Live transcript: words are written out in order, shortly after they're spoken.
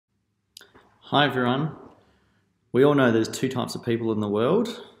Hi everyone. We all know there's two types of people in the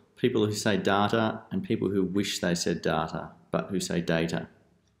world. People who say data and people who wish they said data, but who say data.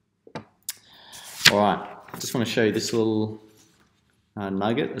 Alright, I just want to show you this little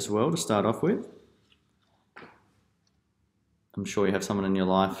nugget as well to start off with. I'm sure you have someone in your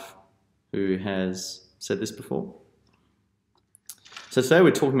life who has said this before. So today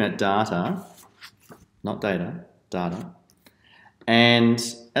we're talking about data, not data, data. And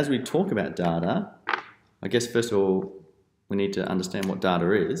as we talk about data, I guess first of all, we need to understand what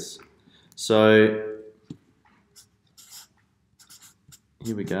data is. So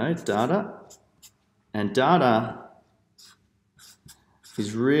here we go, data. And data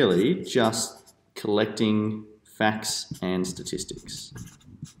is really just collecting facts and statistics.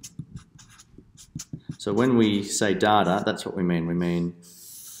 So when we say data, that's what we mean. We mean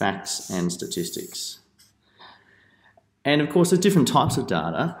facts and statistics. And of course, there's different types of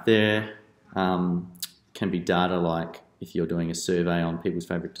data. There can be data like if you're doing a survey on people's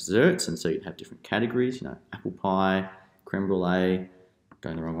favourite desserts, and so you'd have different categories, you know, apple pie, creme brulee,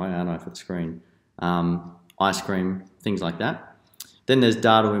 going the wrong way, aren't I, for the screen, ice cream, things like that. Then there's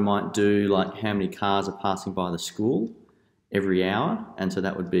data we might do like how many cars are passing by the school every hour, and so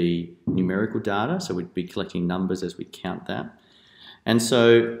that would be numerical data, so we'd be collecting numbers as we count that. And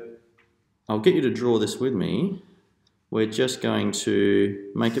so I'll get you to draw this with me. We're just going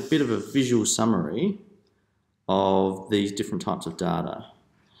to make a bit of a visual summary of these different types of data.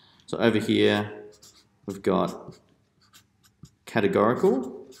 So over here we've got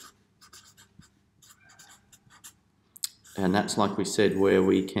categorical, and that's, like we said, where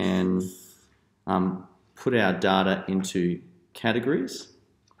we can put our data into categories.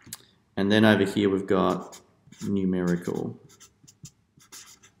 And then over here we've got numerical.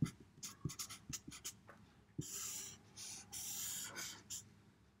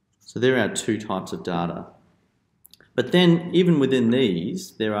 So there are two types of data. But then even within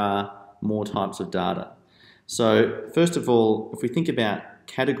these, there are more types of data. So first of all, if we think about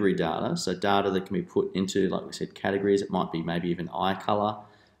category data, so data that can be put into, like we said, categories, it might be maybe even eye colour,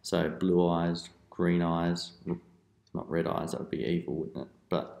 so blue eyes, green eyes, not red eyes, that would be evil, wouldn't it?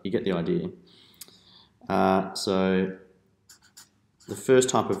 But you get the idea. So the first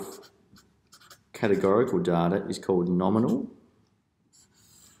type of categorical data is called nominal.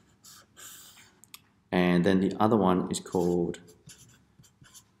 And then the other one is called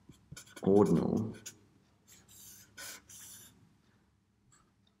ordinal.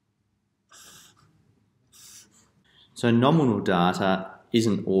 So nominal data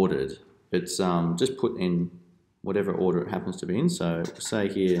isn't ordered. It's just put in whatever order it happens to be in. So we'll say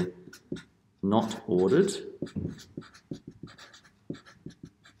here, not ordered.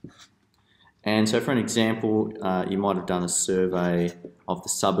 And so for an example, you might have done a survey of the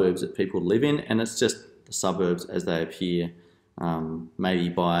suburbs that people live in, and it's just the suburbs as they appear, maybe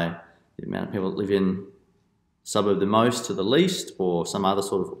by the amount of people that live in suburb the most to the least, or some other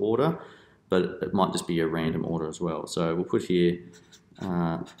sort of order, but it might just be a random order as well. So we'll put here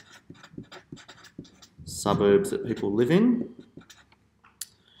suburbs that people live in.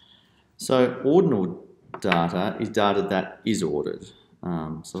 So ordinal data is data that is ordered.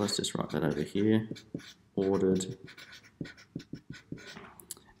 So let's just write that over here, ordered.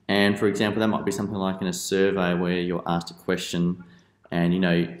 And for example, that might be something like in a survey where you're asked a question and, you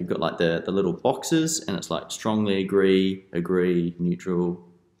know, you've got like the little boxes, and it's like strongly agree, agree, neutral,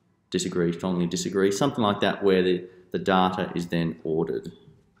 disagree, strongly disagree, something like that, where the data is then ordered.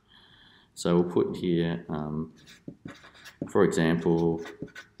 So we'll put here, for example,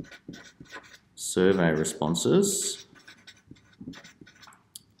 survey responses,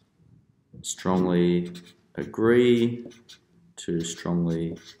 strongly agree to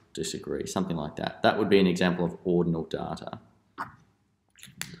strongly disagree, something like that. That would be an example of ordinal data.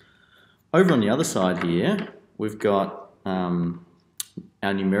 Over on the other side here, we've got our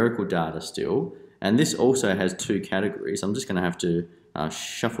numerical data still, and this also has two categories. I'm just going to have to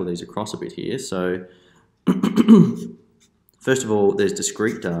shuffle these across a bit here. So first of all, there's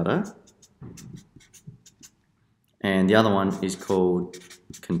discrete data, and the other one is called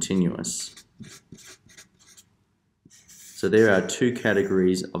continuous. So there are two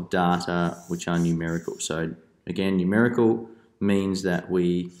categories of data which are numerical. So again, numerical means that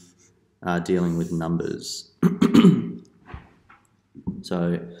we are dealing with numbers.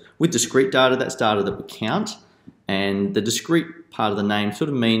 So with discrete data, that's data that we count, and the discrete part of the name sort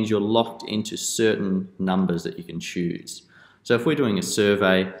of means you're locked into certain numbers that you can choose. So if we're doing a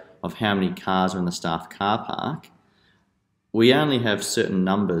survey of how many cars are in the staff car park, we only have certain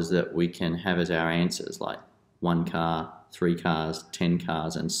numbers that we can have as our answers, like 1 car, 3 cars, 10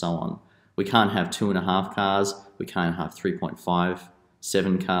 cars, and so on. We can't have 2.5 cars, we can't have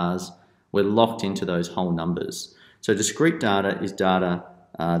 3.57 cars. We're locked into those whole numbers. So discrete data is data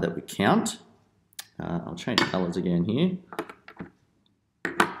that we count. I'll change colors again here.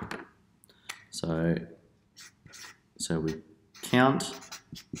 So we count,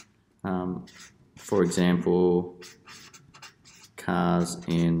 for example, cars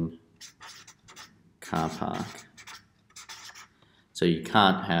in car park. So you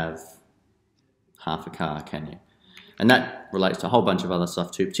can't have half a car, can you? And that relates to a whole bunch of other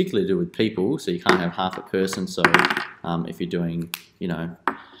stuff too, particularly to do with people. So you can't have half a person. So if you're doing, you know,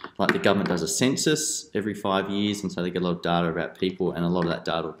 like the government does a census every 5 years, and so they get a lot of data about people, and a lot of that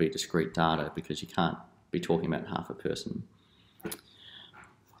data will be discrete data because you can't be talking about half a person.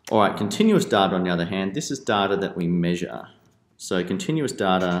 All right, continuous data on the other hand, this is data that we measure. So continuous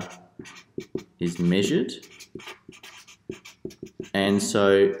data is measured. And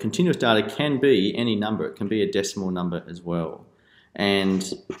so continuous data can be any number. It can be a decimal number as well. And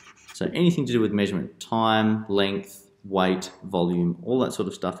so anything to do with measurement, time, length, weight, volume, all that sort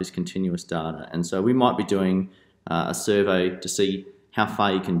of stuff is continuous data. And so we might be doing a survey to see how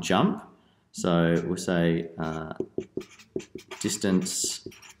far you can jump. So we'll say distance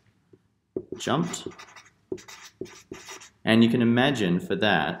jumped. And you can imagine for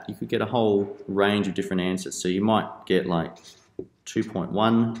that, you could get a whole range of different answers. So you might get like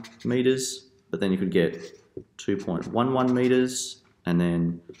 2.1 meters, but then you could get 2.11 meters, and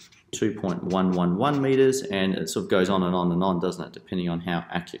then 2.111 meters, and it sort of goes on and on and on, doesn't it, depending on how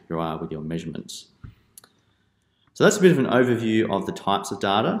accurate you are with your measurements. So that's a bit of an overview of the types of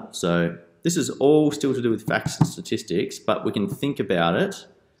data. So this is all still to do with facts and statistics, but we can think about it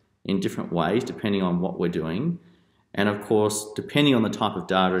in different ways depending on what we're doing. And of course, depending on the type of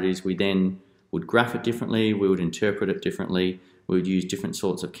data it is, we then would graph it differently, we would interpret it differently, we would use different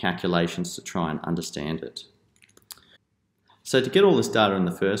sorts of calculations to try and understand it. So to get all this data in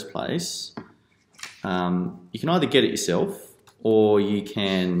the first place, you can either get it yourself or you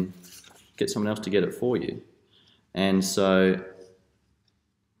can get someone else to get it for you. And so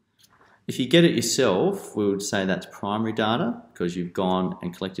if you get it yourself, we would say that's primary data because you've gone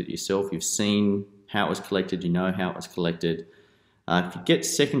and collected it yourself, you've seen how it was collected, you know how it was collected. If you get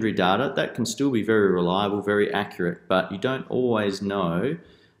secondary data, that can still be very reliable, very accurate, but you don't always know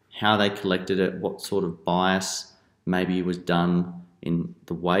how they collected it, what sort of bias maybe was done in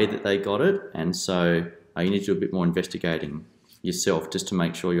the way that they got it, and so you need to do a bit more investigating yourself just to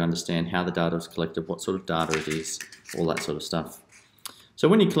make sure you understand how the data was collected, what sort of data it is, all that sort of stuff. So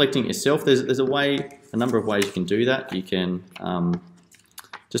when you're collecting it yourself, there's a number of ways you can do that. You can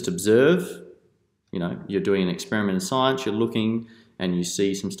just observe. You know, you're doing an experiment in science, you're looking and you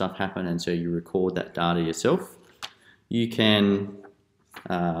see some stuff happen, and so you record that data yourself. You can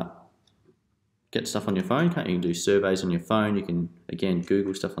get stuff on your phone, can't you? You can do surveys on your phone. You can, again,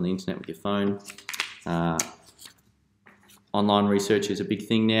 Google stuff on the internet with your phone. Online research is a big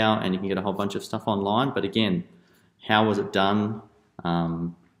thing now, and you can get a whole bunch of stuff online. But again, how was it done?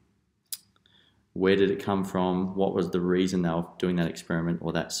 Where did it come from? What was the reason they were doing that experiment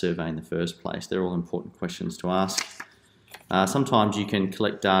or that survey in the first place? They're all important questions to ask. Sometimes you can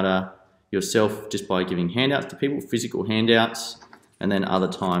collect data yourself just by giving handouts to people, physical handouts, and then other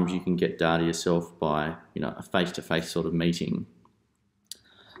times you can get data yourself by, you know, a face-to-face sort of meeting.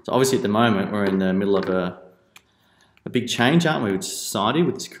 So obviously at the moment we're in the middle of a big change, aren't we, with society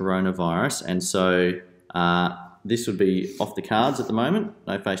with this coronavirus, and so this would be off the cards at the moment,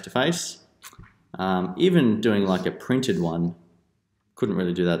 no face-to-face. Even doing like a printed one, couldn't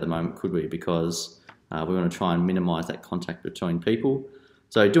really do that at the moment, could we? Because we want to try and minimise that contact between people.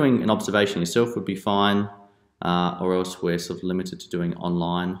 So doing an observation yourself would be fine, or else we're sort of limited to doing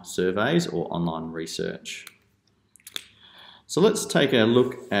online surveys or online research. So let's take a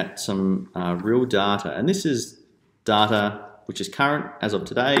look at some real data, and this is data which is current as of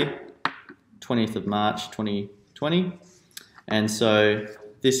today, 20th of March 2020, and so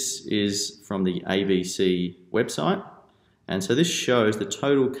this is from the ABC website, and so this shows the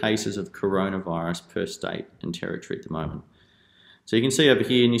total cases of coronavirus per state and territory at the moment. So you can see over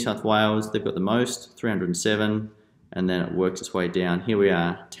here, New South Wales, they've got the most, 307, and then it works its way down. Here we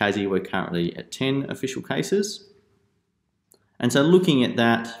are, Tassie, we're currently at 10 official cases. And so looking at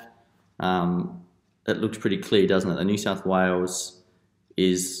that, it looks pretty clear, doesn't it? The New South Wales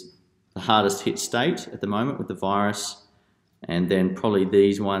is the hardest hit state at the moment with the virus, and then probably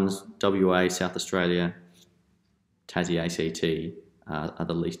these ones, WA, South Australia, Tassie, ACT, are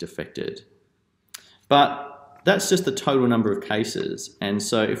the least affected. But that's just the total number of cases, and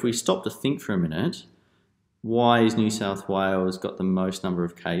so if we stop to think for a minute, why is New South Wales got the most number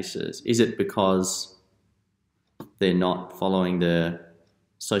of cases? Is it because they're not following the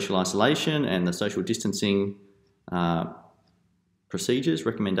social isolation and the social distancing procedures,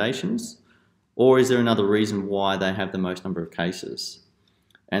 recommendations? Or is there another reason why they have the most number of cases?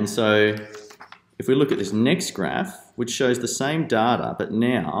 And so if we look at this next graph, which shows the same data, but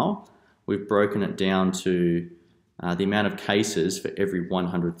now we've broken it down to the amount of cases for every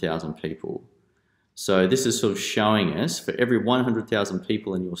 100,000 people. So this is sort of showing us for every 100,000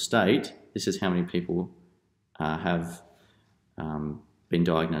 people in your state, this is how many people have been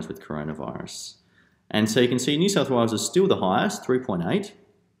diagnosed with coronavirus. And so you can see New South Wales is still the highest, 3.8.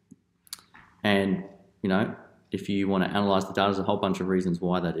 And, you know, if you want to analyse the data, there's a whole bunch of reasons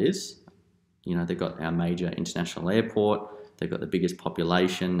why that is. You know, they've got our major international airport, they've got the biggest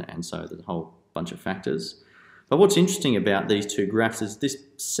population, and so there's a whole bunch of factors. But what's interesting about these two graphs is this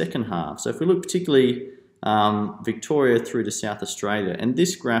second half. So if we look particularly Victoria through to South Australia, and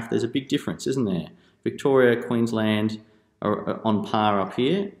this graph, there's a big difference, isn't there? Victoria, Queensland are on par up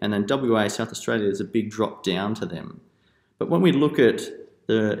here, and then WA, South Australia, there's a big drop down to them. But when we look at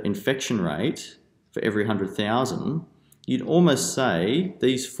the infection rate for every 100,000, you'd almost say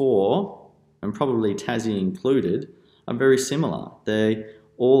these four, and probably Tassie included, are very similar. They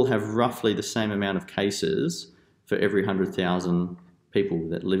all have roughly the same amount of cases for every 100,000 people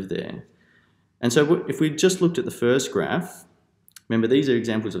that live there. And so if we just looked at the first graph, remember these are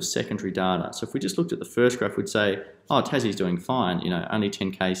examples of secondary data. So if we just looked at the first graph, we'd say, oh, Tassie's doing fine, you know, only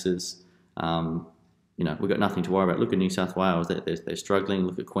 10 cases, you know, we've got nothing to worry about. Look at New South Wales, they're struggling.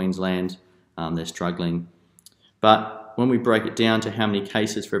 Look at Queensland, they're struggling. But when we break it down to how many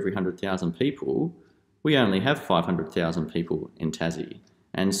cases for every 100,000 people, we only have 500,000 people in Tassie.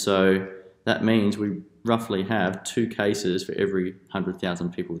 And so that means we roughly have 2 cases for every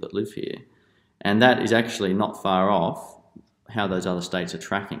 100,000 people that live here. And that is actually not far off how those other states are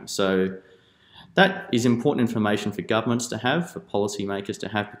tracking. So that is important information for governments to have, for policymakers to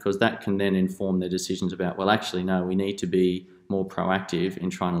have, because that can then inform their decisions about, well, actually, no, we need to be more proactive in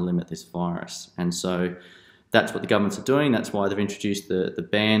trying to limit this virus. And so that's what the governments are doing. That's why they've introduced the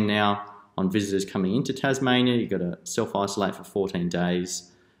ban now on visitors coming into Tasmania. You've got to self-isolate for 14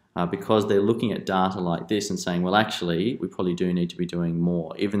 days because they're looking at data like this and saying, well, actually, we probably do need to be doing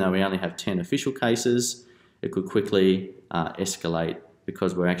more. Even though we only have 10 official cases, it could quickly escalate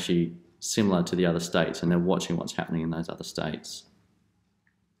because we're actually similar to the other states and they're watching what's happening in those other states.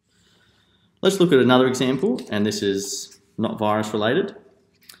 Let's look at another example, and this is not virus related.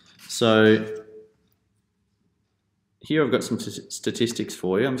 So here I've got some statistics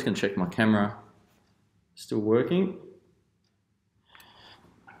for you. I'm just going to check my camera still working.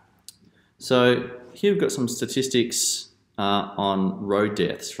 So here we've got some statistics on road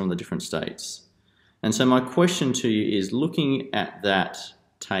deaths from the different states. And so my question to you is, looking at that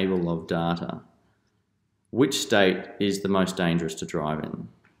table of data, which state is the most dangerous to drive in?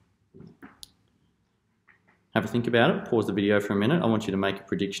 Have a think about it, pause the video for a minute. I want you to make a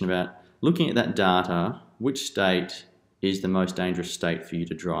prediction about, looking at that data, which state is the most dangerous state for you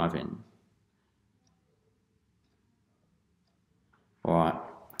to drive in? All right,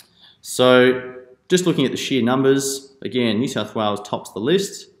 so just looking at the sheer numbers, again, New South Wales tops the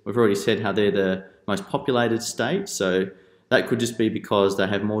list. We've already said how they're the most populated state, so that could just be because they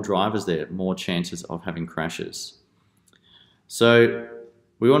have more drivers there, more chances of having crashes. So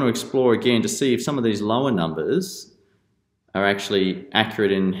we want to explore again to see if some of these lower numbers are actually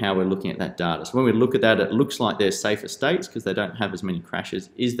accurate in how we're looking at that data. So when we look at that, it looks like they're safer states because they don't have as many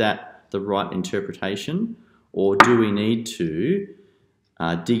crashes. Is that the right interpretation, or do we need to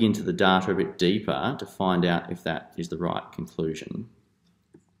dig into the data a bit deeper to find out if that is the right conclusion?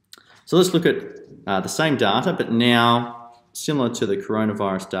 So let's look at the same data, but now similar to the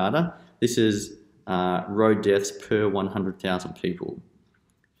coronavirus data. This is road deaths per 100,000 people.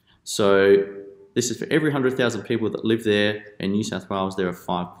 So this is for every 100,000 people that live there. In New South Wales, there are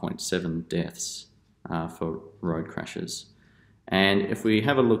 5.7 deaths for road crashes. And if we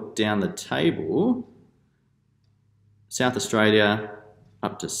have a look down the table, South Australia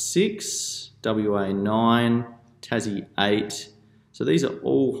up to 6, WA 9, Tassie 8. So these are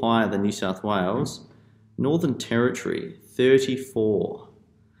all higher than New South Wales. Northern Territory, 34.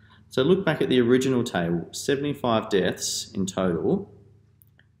 So look back at the original table, 75 deaths in total,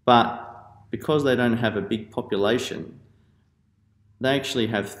 but because they don't have a big population, they actually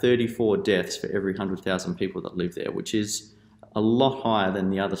have 34 deaths for every 100,000 people that live there, which is a lot higher than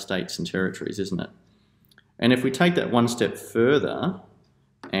the other states and territories, isn't it? And if we take that one step further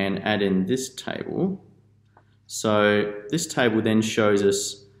and add in this table, so this table then shows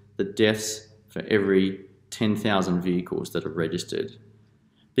us the deaths for every 10,000 vehicles that are registered.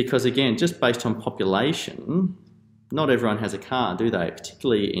 Because again, just based on population, not everyone has a car, do they?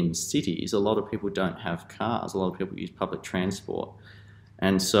 Particularly in cities, a lot of people don't have cars. A lot of people use public transport.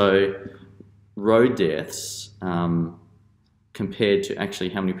 And so road deaths, compared to actually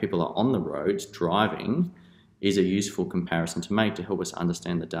how many people are on the roads driving, is a useful comparison to make to help us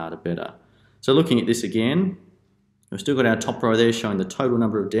understand the data better. So looking at this again, we've still got our top row there showing the total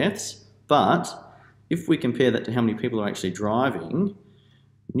number of deaths, but if we compare that to how many people are actually driving,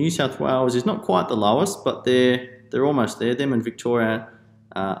 New South Wales is not quite the lowest, but they're almost there. Them and Victoria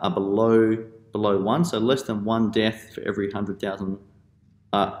are below 1, so less than one death for every 100,000,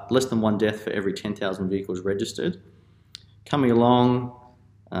 less than one death for every 10,000 vehicles registered. Coming along,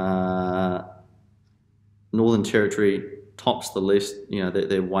 Northern Territory tops the list. You know,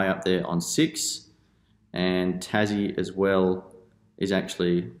 they're way up there on 6, and Tassie as well is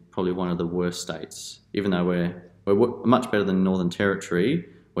actually probably one of the worst states. Even though we're much better than Northern Territory,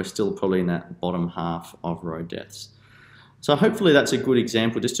 we're still probably in that bottom half of road deaths. So hopefully that's a good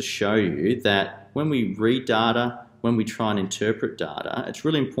example just to show you that when we read data, when we try and interpret data, it's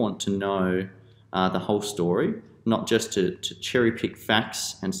really important to know the whole story, not just to cherry pick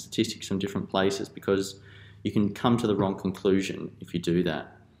facts and statistics from different places, because you can come to the wrong conclusion if you do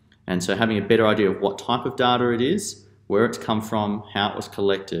that. And so having a better idea of what type of data it is, where it's come from, how it was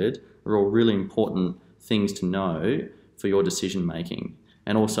collected, are all really important things to know for your decision making.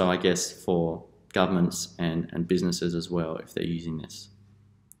 And also, I guess, for governments and businesses as well, if they're using this.